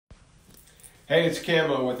Hey, it's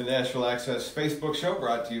Camo with the Nashville Access Facebook show,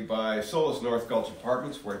 brought to you by Solis North Gulch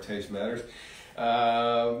Apartments, where taste matters.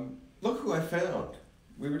 Look who I found.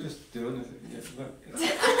 We were just doing this. Look.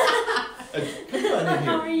 Come on in here.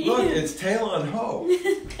 How are you? Look, it's Taylon Hope.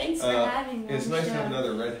 Thanks for having me. It's nice to have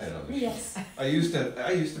another redhead on the show. Yes. I used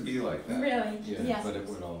to be like that. Really? Yeah, yes. but it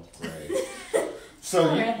went all gray.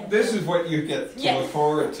 So this is what you get to look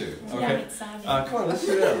forward to. Okay. Yeah, I'm excited. Come on, let's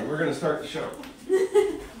sit down. We're going to start the show.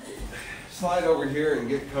 Slide over here and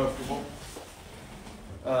get comfortable.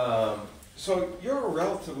 So you're a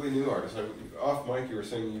relatively new artist. Off mic, you were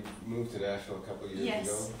saying you moved to Nashville a couple of years ago.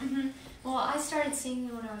 Yes. Mm-hmm. Well, I started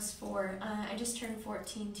singing when I was 4. I just turned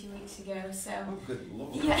 14 2 weeks ago. So. Oh, good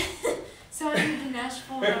Lord. Yeah. So I moved to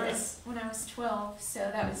Nashville when I was 12. So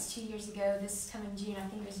that was 2 years ago. This coming June, I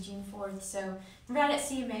think it was June 4th. So right at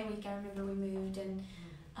CMA week, I remember we moved, and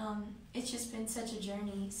it's just been such a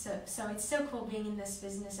journey. So it's so cool being in this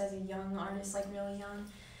business as a young artist, like really young.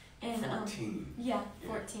 And 14. Yeah,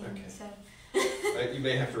 14. Okay. So. You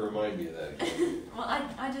may have to remind me of that again. Well,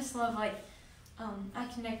 I just love, like, I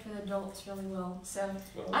connect with adults really well, so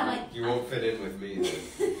well, you won't fit in with me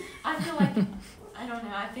then. I feel like, I don't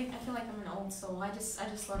know, I feel like I'm an old soul. I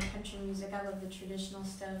just love country music. I love the traditional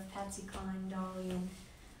stuff, Patsy Cline, Dolly, and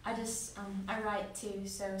I write too,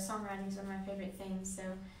 so songwriting is one of my favorite things, so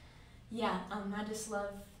yeah, I just love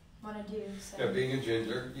what I do. So. Yeah, being a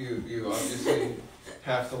ginger, you obviously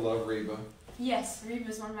have to love Reba. Yes,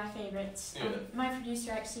 Reba's one of my favorites. Yeah. My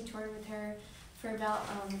producer actually toured with her for about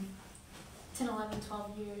 10, 11,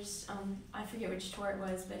 12 years. I forget which tour it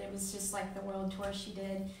was, but it was just like the world tour she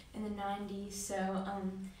did in the 90s. So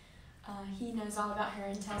he knows all about her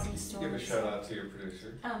and tells me stories. Give a shout out to your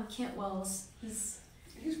producer. Kent Wells. Kent's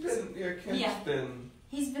been...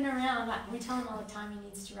 He's been around. We tell him all the time he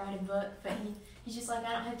needs to write a book, but he's just like,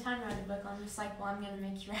 I don't have time to write a book. I'm just like, well, I'm going to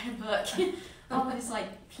make you write a book. All these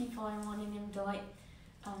people are wanting him to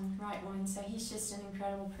write one. So he's just an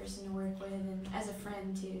incredible person to work with, and as a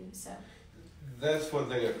friend too. So that's one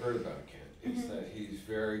thing I've heard about Kent, is that he's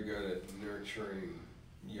very good at nurturing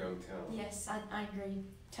young talent. Yes, I agree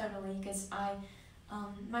totally, because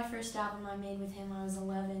my first album I made with him, I was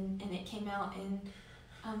 11, and it came out in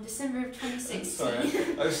December of 2016.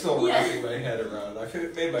 Sorry, I'm still wrapping my head around. I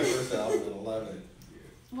made my first album at 11.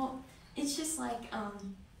 Well, it's just like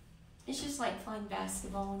playing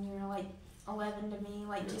basketball when you're like 11 to me,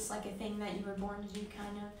 just like a thing that you were born to do,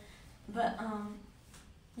 kind of. But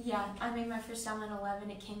yeah, I made my first album at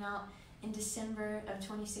 11. It came out in December of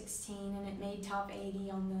 2016, and it made top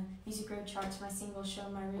 80 on the Music Road charts. My single, "Show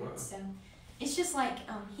My Roots." Wow. So it's just like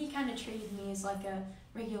he kind of treated me as like a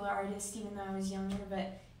regular artist, even though I was younger.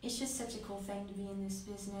 But it's just such a cool thing to be in this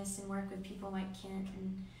business and work with people like Kent,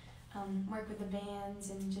 and work with the bands,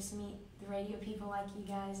 and just meet the radio people like you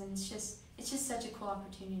guys. And it's just such a cool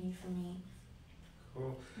opportunity for me.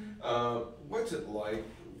 Cool. What's it like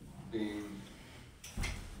being?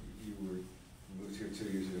 You moved here 2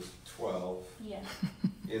 years ago, 12. Yeah.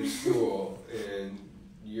 In school, and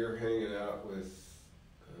you're hanging out with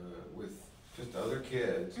just other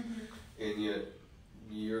kids, and yet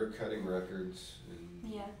you're cutting records.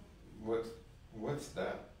 And yeah. What's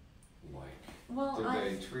that like? Well,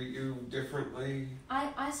 Did they treat you differently?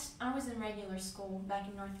 I was in regular school back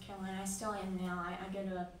in North Carolina. I still am now. I go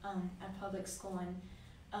to a public school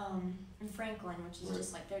in Franklin, which is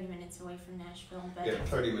just like 30 minutes away from Nashville. But yeah,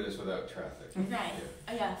 30 minutes without traffic. Right.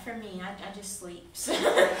 Yeah, for me, I just sleep. So.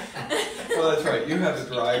 Well, that's right. You have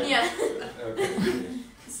to drive. Yeah. Okay.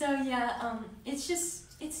 So yeah,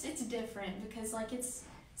 it's different, because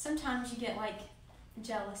sometimes you get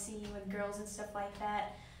jealousy with girls and stuff like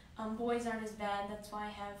that. Boys aren't as bad. That's why I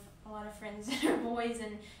have a lot of friends that are boys,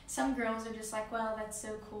 and some girls are just like, well, that's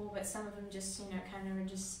so cool, but some of them just kind of are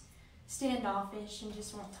just standoffish and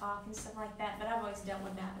just won't talk and stuff like that. But I've always dealt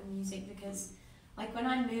with that with music, because when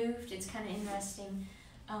I moved, it's kind of interesting.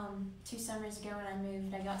 2 summers ago when I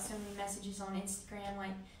moved, I got so many messages on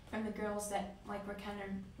Instagram from the girls that were kind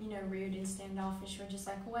of rude and standoffish. Were just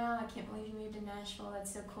like, wow, I can't believe you moved to Nashville,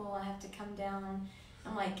 that's so cool, I have to come down.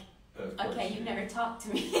 I'm like, okay, you've never talked to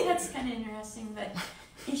me. That's kind of interesting, but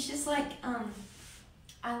it's just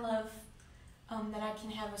I love that I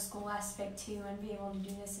can have a school aspect too, and be able to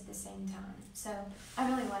do this at the same time. So I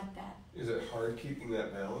really like that. Is it hard keeping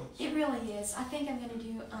that balance? It really is. I think I'm going to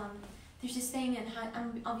do, there's this thing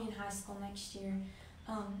I'll be in high school next year,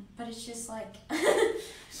 but it's just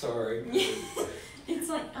sorry. It's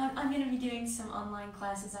I'm going to be doing some online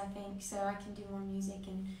classes, I think, so I can do more music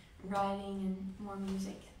and writing and more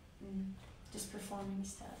music and just performing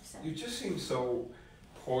stuff. So you just seem so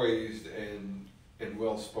poised and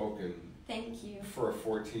well spoken. Thank you. For a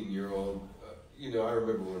 14-year-old, you know, I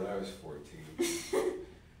remember when I was 14,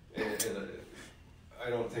 and I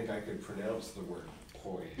don't think I could pronounce the word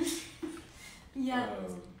poise. Yeah,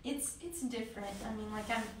 it's different. I mean, like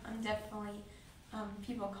I'm definitely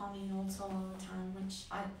people call me an old soul all the time, which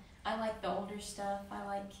I like the older stuff. I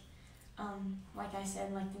like I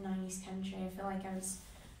said, like the 90s country. I feel like I was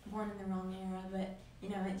born in the wrong era, but you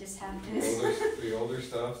know, it just happens. The older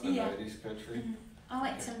stuff, the 90s country. Mm-hmm. I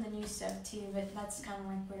like some of the new stuff too, but that's kind of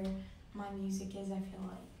like where my music is, I feel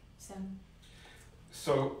like.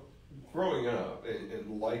 So growing up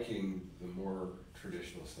and liking the more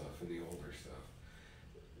traditional stuff and the older stuff,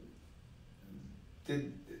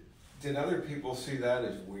 did other people see that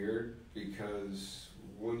as weird? Because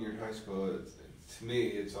when you're in high school, to me,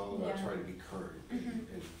 it's all about trying to be current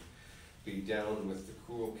and be down with the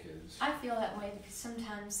cool kids. I feel that way because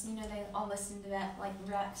sometimes, you know, they all listen to that like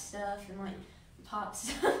rap stuff and like pop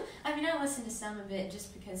stuff. I mean, I listen to some of it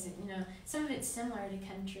just because, you know, some of it's similar to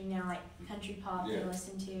country now, like country pop they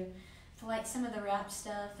listen to. But like some of the rap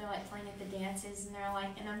stuff, they're like playing at the dances and they're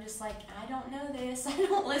like, and I'm just like, I don't know this, I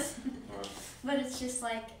don't listen. But it's just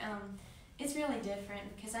like, it's really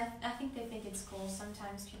different because I think they think it's cool.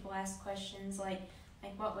 Sometimes people ask questions like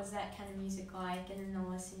what was that kind of music like, and then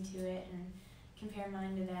they'll listen to it and compare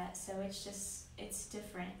mine to that. So it's just, it's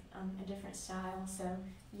different, a different style. So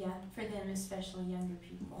yeah, for them, especially younger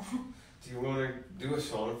people. Do you want to do a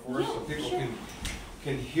song for us so people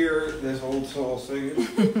can hear this old soul singing?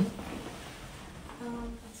 Let's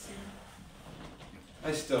see.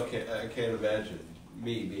 I still can't imagine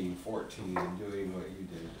me being 14 and doing what you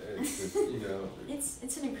did. It's just, you know.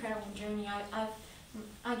 It's an incredible journey.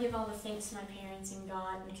 I give all the thanks to my parents and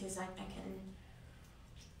God because I couldn't.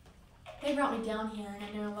 They brought me down here, and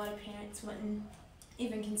I know a lot of parents wouldn't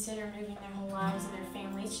even consider moving their whole lives and their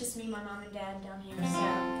family. It's just me, my mom, and dad down here.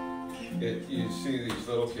 So you see these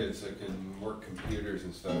little kids that can work computers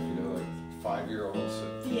and stuff, you know, like 5-year-olds.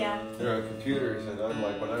 They're on computers, and I'm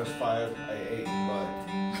like, when I was 5, I ate mud.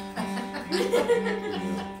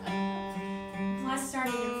 Well, I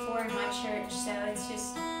started in 4 in my church, so it's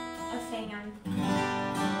just a thing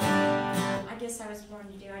I guess I was born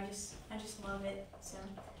to do. I just love it. So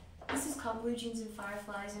this is called Blue Jeans and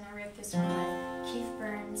Fireflies, and I wrote this one with Keith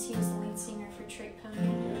Burns. He was the lead singer for Trick Pony.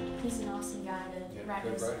 He's an awesome guy to write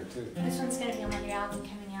good this. writer too. This one's going to be on my new album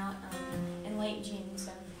coming out in late June.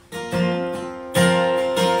 So.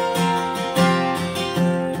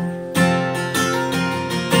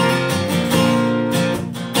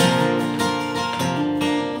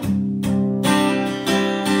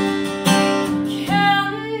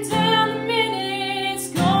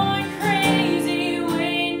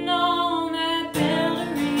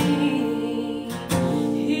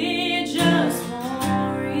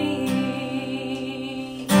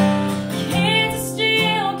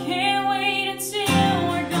 Still can't wait until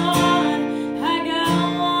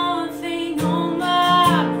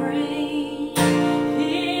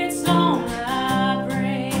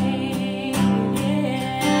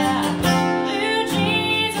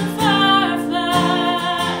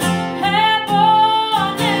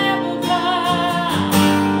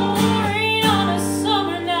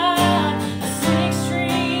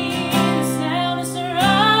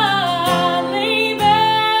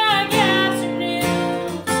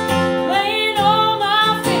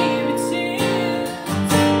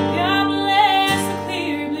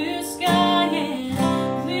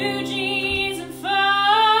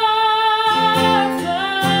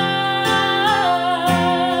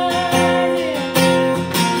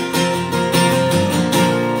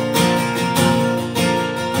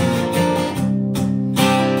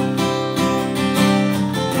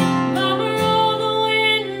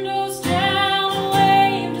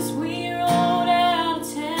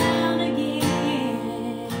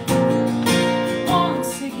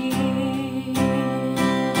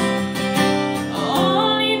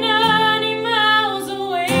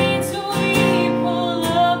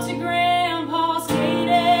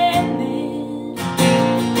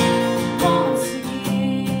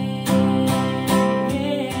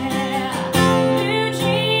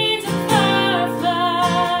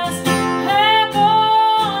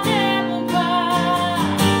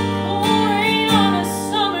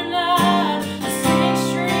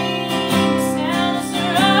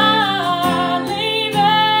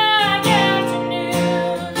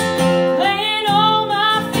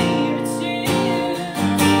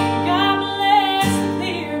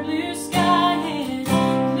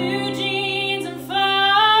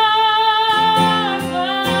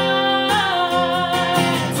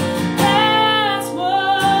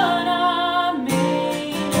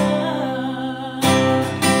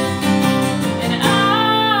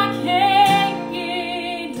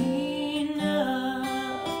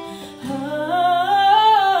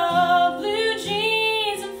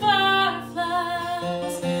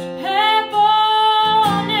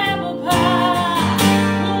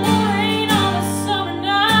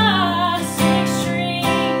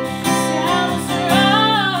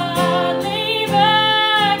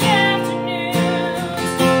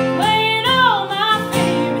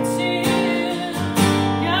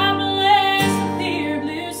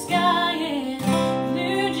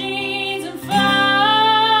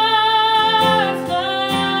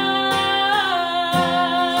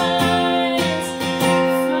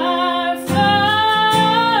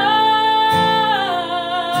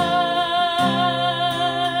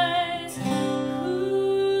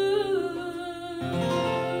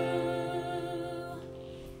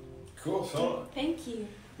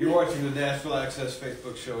watching the Nashville Access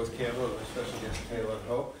Facebook show with Camo and my special guest Taylon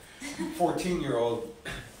Hope. 14-year-old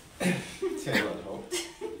Taylon Hope.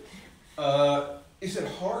 Is it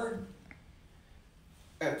hard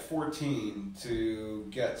at 14 to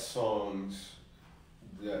get songs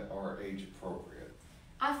that are age appropriate?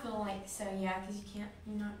 I feel like so, yeah, because you're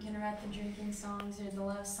not gonna write the drinking songs or the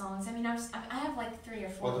love songs. I mean, I have like 3 or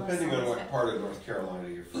 4. Well, depending love songs, on what part of North Carolina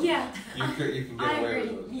you're from, yeah, you can get away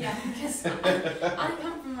with those. Yeah, because I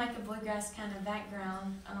come from like a bluegrass kind of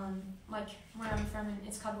background. Like where I'm from,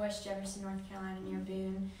 it's called West Jefferson, North Carolina, near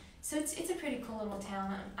Boone. So it's a pretty cool little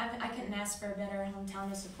town. I couldn't ask for a better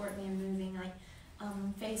hometown to support me in moving. Like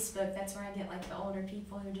Facebook, that's where I get like the older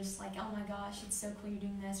people who are just like, oh my gosh, it's so cool you're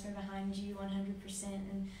doing this, we're behind you 100%,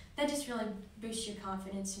 and that just really boosts your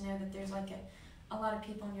confidence to know that there's like a lot of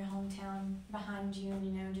people in your hometown behind you and,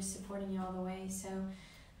 you know, just supporting you all the way. So,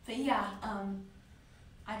 but yeah,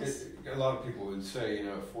 I just... A lot of people would say, you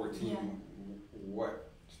know, at 14, yeah.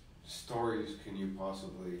 What stories can you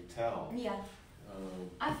possibly tell? Yeah.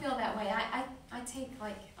 I feel that way. I take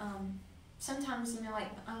like, sometimes, you know,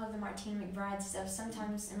 like I love the Martina McBride stuff.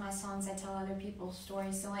 Sometimes in my songs I tell other people's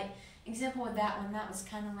stories. So like, example with that one, that was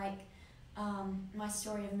kind of like my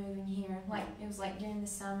story of moving here. Like it was like during the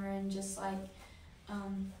summer and just like,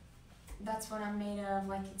 that's what I'm made of.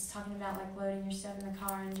 Like it's talking about like loading your stuff in the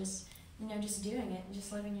car and just, you know, just doing it,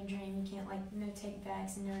 just living your dream. You can't like no take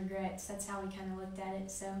backs and no regrets. That's how we kind of looked at it.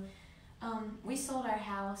 So we sold our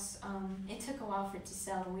house. It took a while for it to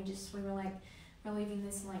sell. We were like, we're leaving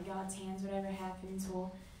this in like God's hands. Whatever happens,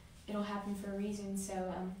 it'll happen for a reason.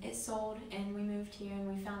 So it sold and we moved here and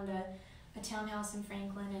we found a townhouse in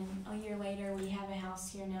Franklin, and a year later we have a house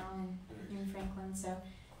here now in Franklin. So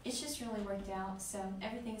it's just really worked out. So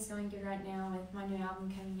everything's going good right now with my new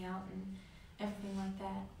album coming out and everything like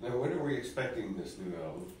that. Now, when are we expecting this new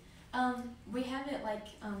album? We have it like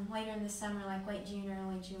later in the summer, like late June or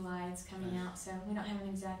early July. It's coming out, so we don't have an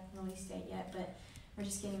exact release date yet, but we're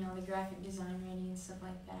just getting all the graphic design ready and stuff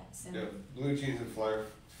like that. So. Yeah, Blue Jeans and Fire.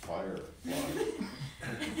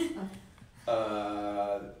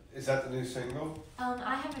 Is that the new single?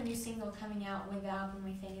 I have a new single coming out with the album.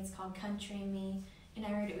 We think it's called Country and Me, and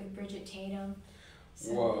I wrote it with Bridgette Tatum.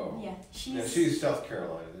 So, whoa. Yeah, she's South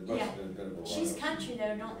Carolina. There must yeah. have been a bit of a She's country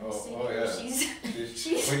though, don't mistake oh, yeah.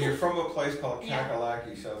 She's when you're from a place called yeah.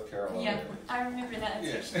 Kakalaki, South Carolina. Yeah, I remember that.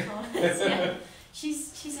 That's yeah. what she called us. Yeah.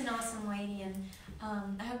 She's an awesome lady, and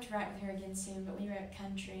I hope to write with her again soon. But we wrote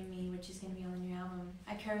Country and Me, which is going to be on the new album.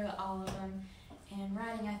 I co-wrote all of them, and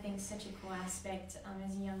writing I think is such a cool aspect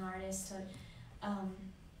as a young artist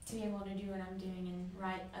to be able to do what I'm doing and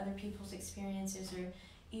write other people's experiences or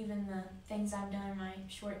even the things I've done in my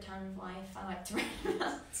short time of life. I like to write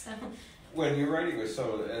about. So. When you're writing with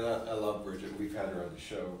someone, and I love Bridgette, we've had her on the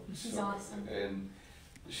show. She's awesome. And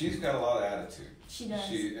she's got a lot of attitude. She does.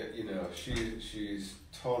 She's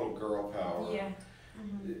total girl power. Yeah.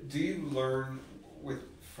 Mm-hmm. Do you learn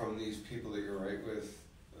from these people that you write with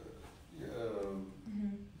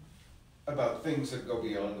about things that go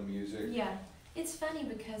beyond the music? Yeah. It's funny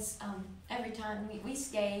because every time we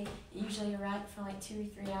skate, usually write for like 2 or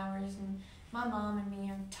 3 hours, and my mom and me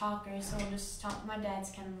are talkers, so we'll just talk. My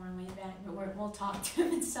dad's kind of more laid back, but we'll talk to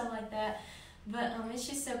him and stuff like that. But it's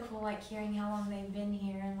just so cool, like hearing how long they've been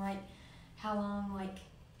here and like how long like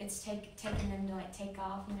it's taken them to like take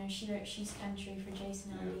off. You know, she's country for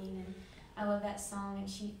Jason Aldean, and I love that song, and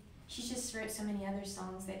she just wrote so many other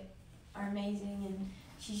songs that are amazing, and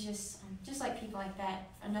she's just like people like that.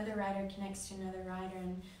 Another writer connects to another writer,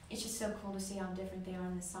 and it's just so cool to see how different they are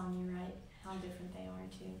in the song you write, how different they are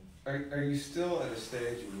too. Are you still at a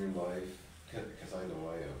stage in your life, because I know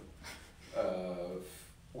I am,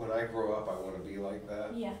 when I grow up I want to be like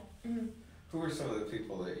that? Yeah. Mm-hmm. Who are some of the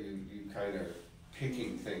people that you kind of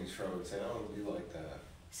picking things from and saying, I want to be like that?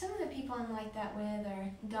 Some of the people I'm like that with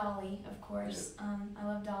are Dolly, of course. Yeah. I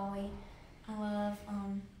love Dolly. I love,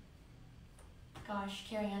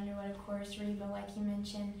 Carrie Underwood, of course, Reba, like you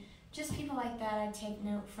mentioned. Just people like that I take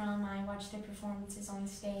note from. I watch their performances on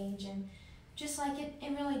stage, and just like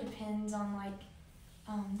it really depends on like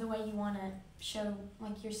the way you want to show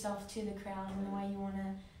like yourself to the crowd and the way you want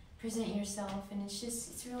to present yourself. And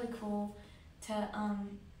it's really cool to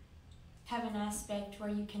have an aspect where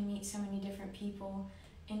you can meet so many different people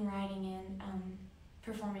in writing and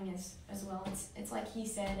performing as well. It's like he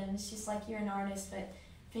said, and it's just like you're an artist, but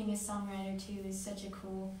being a songwriter too is such a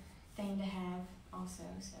cool thing to have also.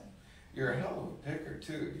 So you're a hell of a picker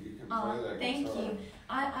too. You can play that thank guitar. you.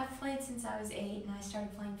 I've played since I was 8, and I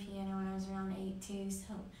started playing piano when I was around 8 too.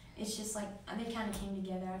 So it's just like they kind of came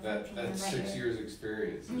together. That's 6 years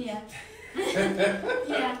experience. Yeah.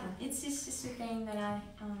 Yeah, it's just a thing that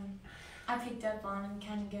I picked up on and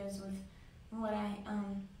kind of goes with what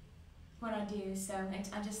I do. So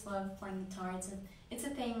I just love playing guitar. It's a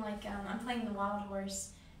thing. Like I'm playing the Wild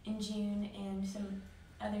Horse in June and some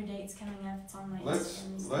other dates coming up. It's on my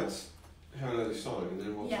Instagram. Let's have another song and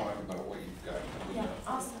then we'll talk about what you've got coming up.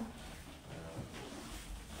 Yeah, awesome.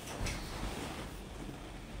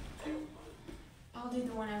 I'll do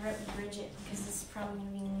the one I wrote with Bridgette because this is probably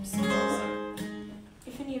gonna be a new single. So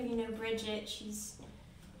if any of you know Bridgette, she is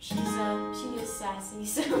sassy.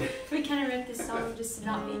 So we kind of wrote this song just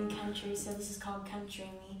about being country. So this is called Country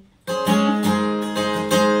Me.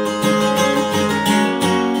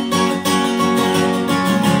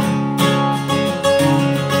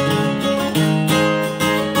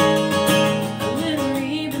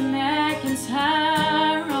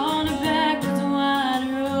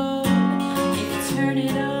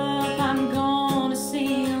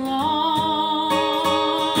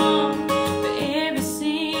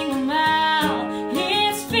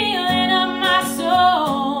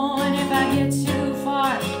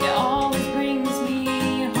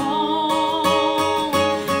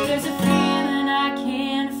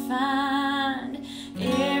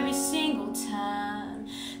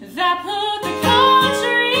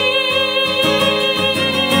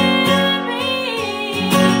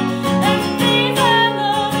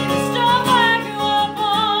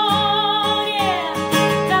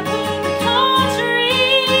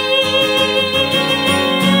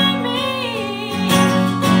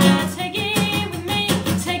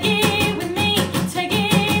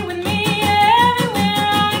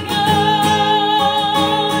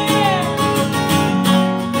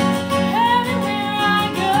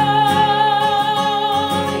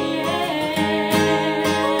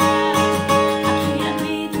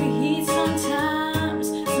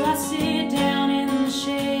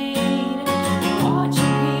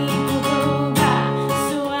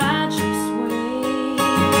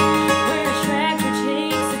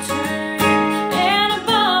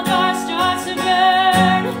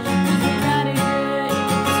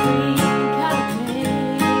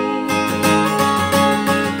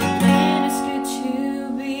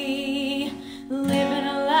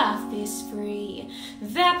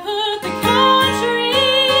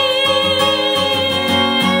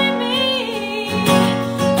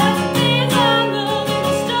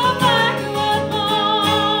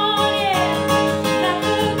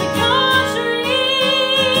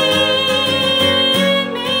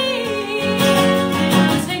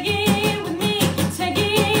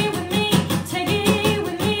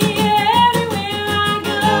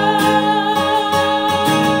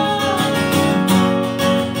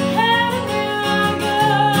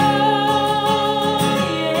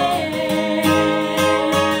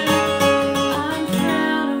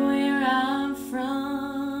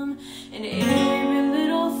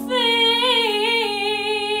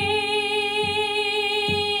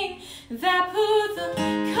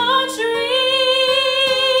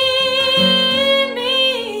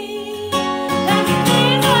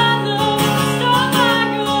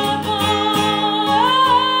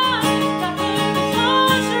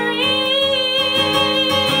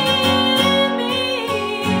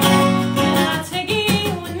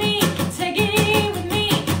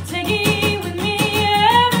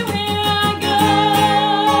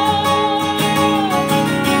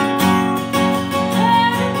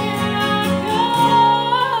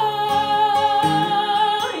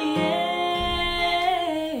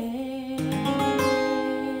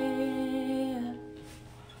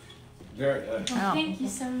 Thank you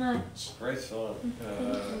so much. Great song.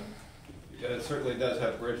 It certainly does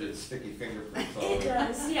have Bridgette's sticky fingerprints on it. It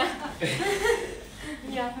does, yeah.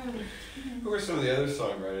 Yeah. Who are some of the other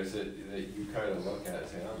songwriters that you kind of look at and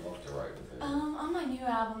say, I'd love to write with them? On my new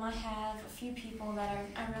album, I have a few people that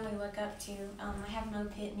I really look up to. I have Mo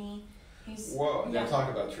Pitney, who's... Whoa, now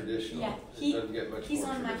talk about traditional. Yeah, it doesn't get much he's more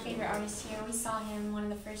one of my traditional. favorite artists here. We saw him one of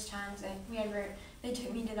the first times that they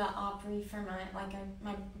took me to the Opry for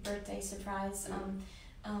my birthday surprise.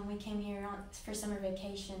 We came here for summer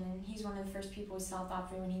vacation, and he's one of the first people we saw at the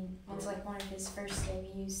Opry when he was like one of his first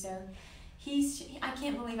debuts. So I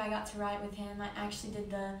can't believe I got to write with him. I actually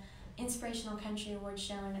did the Inspirational Country Award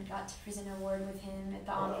show, and I got to present an award with him at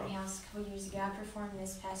the Opry House a couple years ago. I performed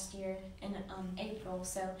this past year in April.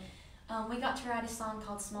 So we got to write a song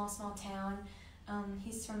called Small Small Town.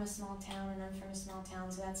 He's from a small town and I'm from a small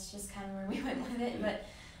town, so that's just kind of where we went with it. But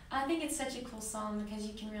I think it's such a cool song because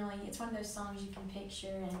you can really, it's one of those songs you can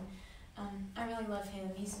picture, and I really love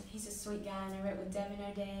him. He's a sweet guy, and I wrote with Devin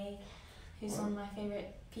O'Day, who's one of my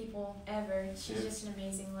favorite people ever. She's just an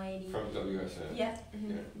amazing lady. From WSN. Yeah.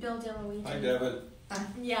 Bill DeLuigi. Hi, Devin.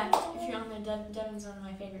 Yeah, if you're on there, Devin's one of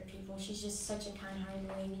my favorite people. She's just such a kind-hearted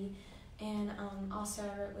lady. And also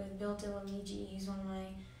I wrote with Bill DeLuigi, who's one of my,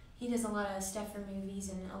 he does a lot of stuff for movies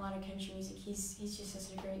and a lot of country music. He's just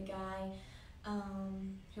such a great guy.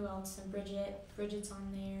 Who else? Bridgette's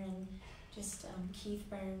on there, and just Keith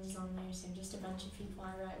Burns is on there. So just a bunch of people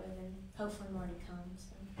I write with, and hopefully more to come.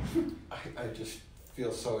 So. I just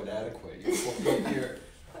feel so inadequate.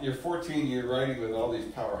 You're 14. You're writing with all these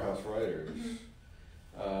powerhouse writers.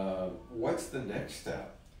 What's the next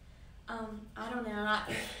step? I don't know.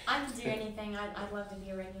 I could do anything. I'd love to be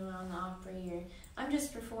a regular on the Opry. Or I'm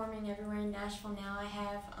just performing everywhere in Nashville now. I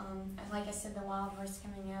have, like I said, the Wild Horse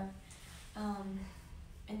coming up.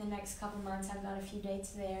 In the next couple months, I've got a few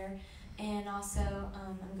dates there, and also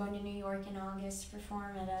I'm going to New York in August to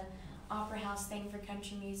perform at a opera house thing for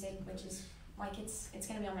country music, which is like it's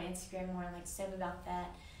going to be on my Instagram more, like stuff about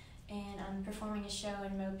that. And I'm performing a show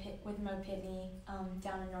in with Mo Pitney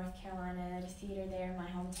down in North Carolina at a theater there in my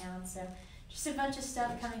hometown. So just a bunch of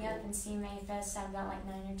stuff coming up in CMA Fest. I've got like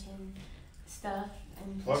 9 or 10 stuff.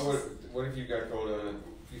 And what have you got going on?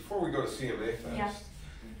 Before we go to CMA Fest, yeah.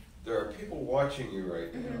 There are people watching you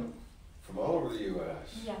right now from all over the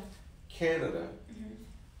U.S., Canada,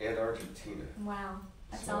 and Argentina. Wow.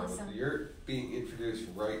 That's so awesome. You're being introduced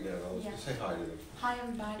right now. Just say hi to them. Hi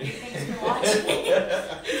everybody. Thanks for watching.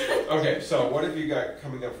 Okay, so what have you got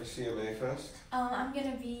coming up for CMA Fest? I'm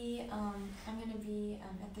gonna be at the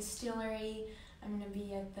Distillery. I'm gonna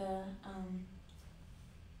be at the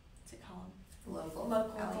what's it called? Local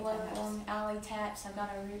Alley Taps. I've got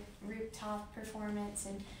a rooftop performance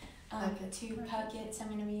and 2 Puckets.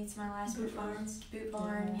 It's my last Boot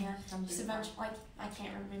Barn. Yeah. Just a bunch, like, I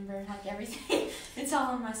can't remember, like, everything. It's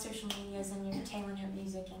all on my social medias and your Taylon Hope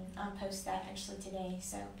music, and I'll post that actually today.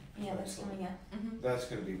 So, yeah, that's coming up. That's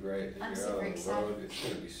going to be great. I'm super excited. It's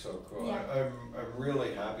going to be so cool. Yeah. I'm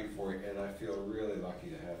really happy for you, and I feel really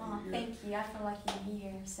lucky to have you here. Thank you. I feel lucky to be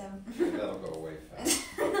here. So. And that'll go away fast.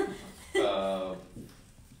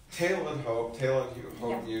 Taylon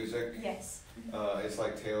Hope music. Yes. It's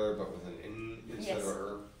like Taylor, but with an N instead of a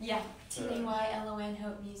R. Yeah. TAYLON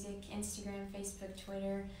Hope Music, Instagram, Facebook,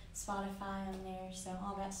 Twitter, Spotify on there, so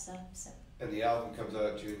all that stuff. So. And the album comes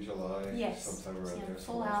out June, July. Yes. Sometime around there.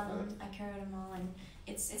 Full album. I co-wrote them all, and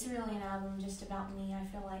it's really an album just about me. I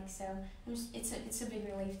feel like so. It's a big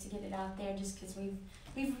relief to get it out there, just because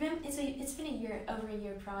we've been it's been over a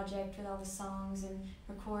year project with all the songs and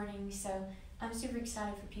recordings. So I'm super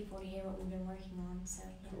excited for people to hear what we've been working on. So.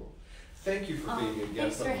 Yeah. Cool. Thank you for being a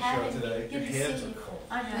guest on the show today. Your hands are cold.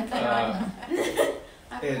 I know.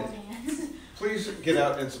 I have cold hands. Please get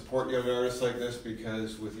out and support young artists like this,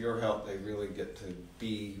 because with your help, they really get to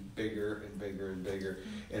be bigger and bigger and bigger.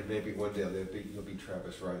 And maybe one day you'll be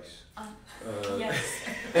Travis Rice. Yes.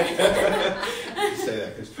 Say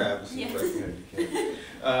that because Travis is right behind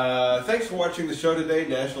you. Thanks for watching the show today.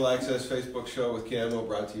 Nashville Access Facebook show with Camo,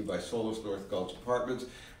 brought to you by Solis North Gulch Apartments,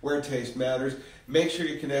 where taste matters. Make sure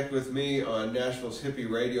you connect with me on Nashville's Hippie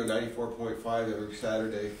Radio 94.5 every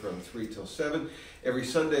Saturday from 3 till 7, every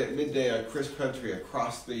Sunday at midday on Chris Country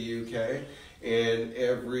across the UK, and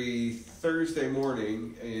every Thursday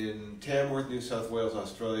morning in Tamworth, New South Wales,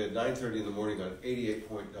 Australia at 9:30 in the morning on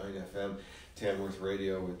 88.9 FM, Tamworth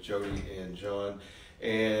Radio with Jody and John.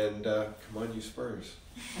 And come on, you Spurs.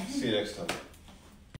 See you next time.